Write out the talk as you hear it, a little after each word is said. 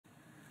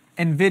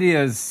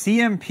Nvidia's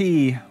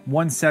CMP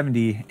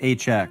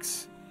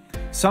 170HX.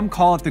 Some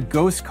call it the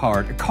ghost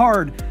card, a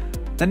card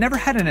that never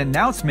had an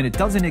announcement. It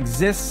doesn't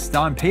exist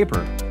on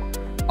paper.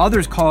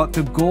 Others call it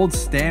the gold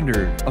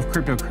standard of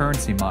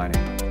cryptocurrency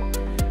mining.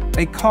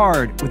 A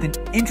card with an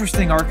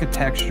interesting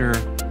architecture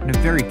and a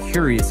very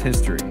curious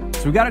history.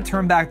 So we got to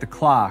turn back the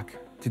clock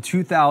to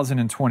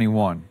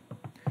 2021.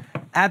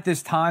 At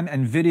this time,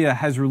 Nvidia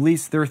has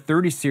released their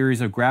 30 series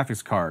of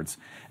graphics cards,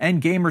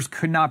 and gamers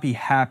could not be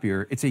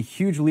happier. It's a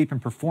huge leap in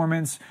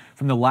performance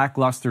from the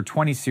lackluster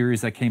 20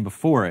 series that came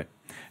before it.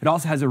 It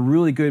also has a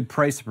really good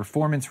price to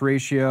performance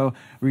ratio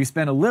where you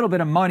spend a little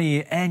bit of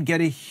money and get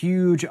a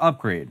huge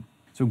upgrade.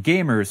 So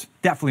gamers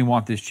definitely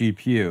want this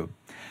GPU.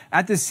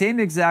 At the same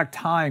exact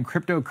time,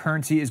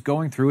 cryptocurrency is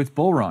going through its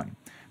bull run.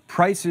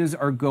 Prices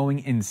are going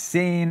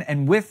insane,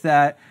 and with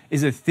that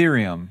is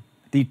Ethereum,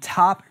 the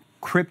top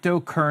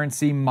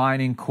cryptocurrency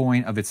mining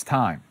coin of its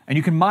time. And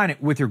you can mine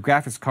it with your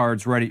graphics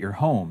cards right at your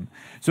home.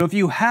 So if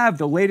you have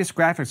the latest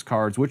graphics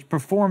cards which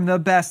perform the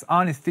best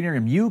on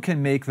Ethereum, you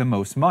can make the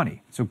most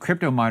money. So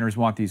crypto miners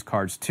want these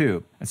cards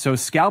too. And so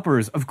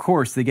scalpers, of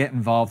course, they get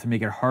involved to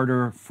make it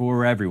harder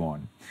for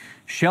everyone.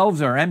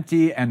 Shelves are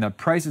empty and the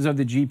prices of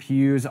the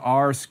GPUs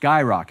are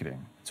skyrocketing.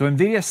 So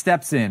Nvidia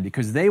steps in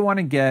because they want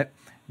to get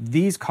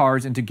these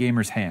cards into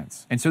gamers'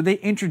 hands. And so they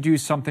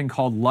introduced something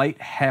called light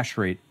hash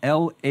rate,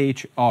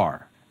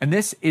 LHR. And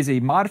this is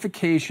a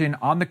modification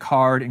on the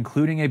card,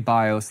 including a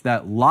BIOS,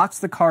 that locks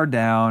the card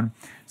down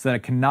so that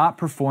it cannot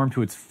perform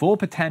to its full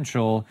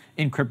potential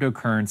in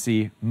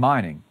cryptocurrency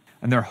mining.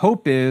 And their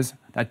hope is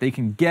that they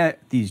can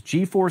get these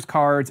GeForce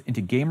cards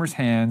into gamers'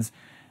 hands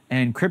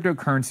and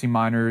cryptocurrency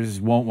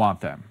miners won't want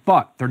them.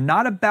 But they're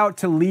not about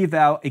to leave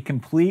out a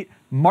complete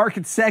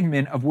market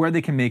segment of where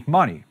they can make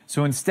money.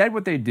 So instead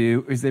what they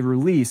do is they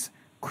release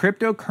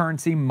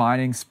cryptocurrency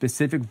mining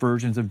specific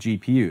versions of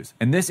GPUs.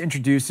 And this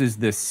introduces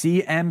the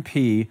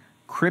CMP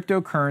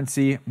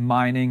cryptocurrency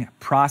mining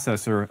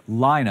processor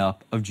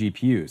lineup of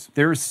GPUs.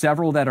 There are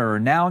several that are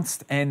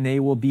announced and they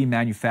will be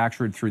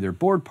manufactured through their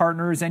board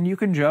partners and you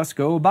can just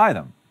go buy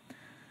them.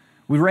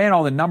 We ran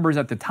all the numbers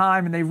at the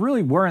time and they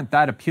really weren't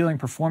that appealing.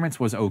 Performance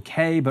was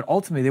okay, but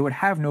ultimately they would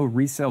have no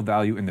resale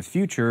value in the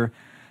future,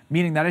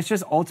 meaning that it's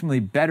just ultimately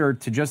better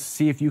to just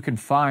see if you can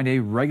find a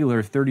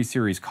regular 30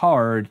 series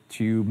card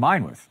to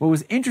mine with. What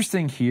was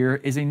interesting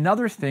here is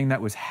another thing that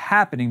was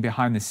happening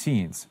behind the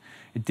scenes.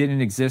 It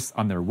didn't exist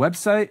on their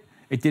website.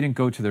 It didn't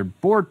go to their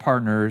board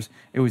partners.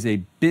 It was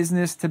a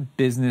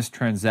business-to-business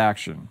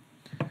transaction.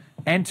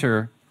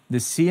 Enter the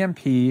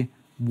CMP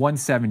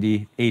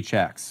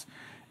 170HX,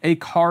 a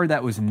card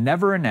that was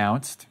never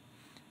announced,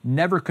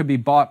 never could be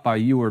bought by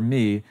you or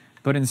me,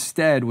 but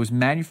instead was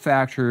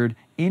manufactured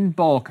in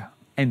bulk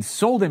and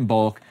sold in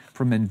bulk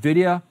from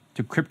Nvidia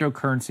to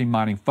cryptocurrency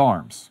mining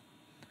farms.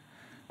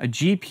 A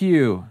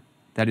GPU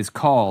that is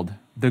called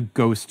the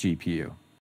Ghost GPU.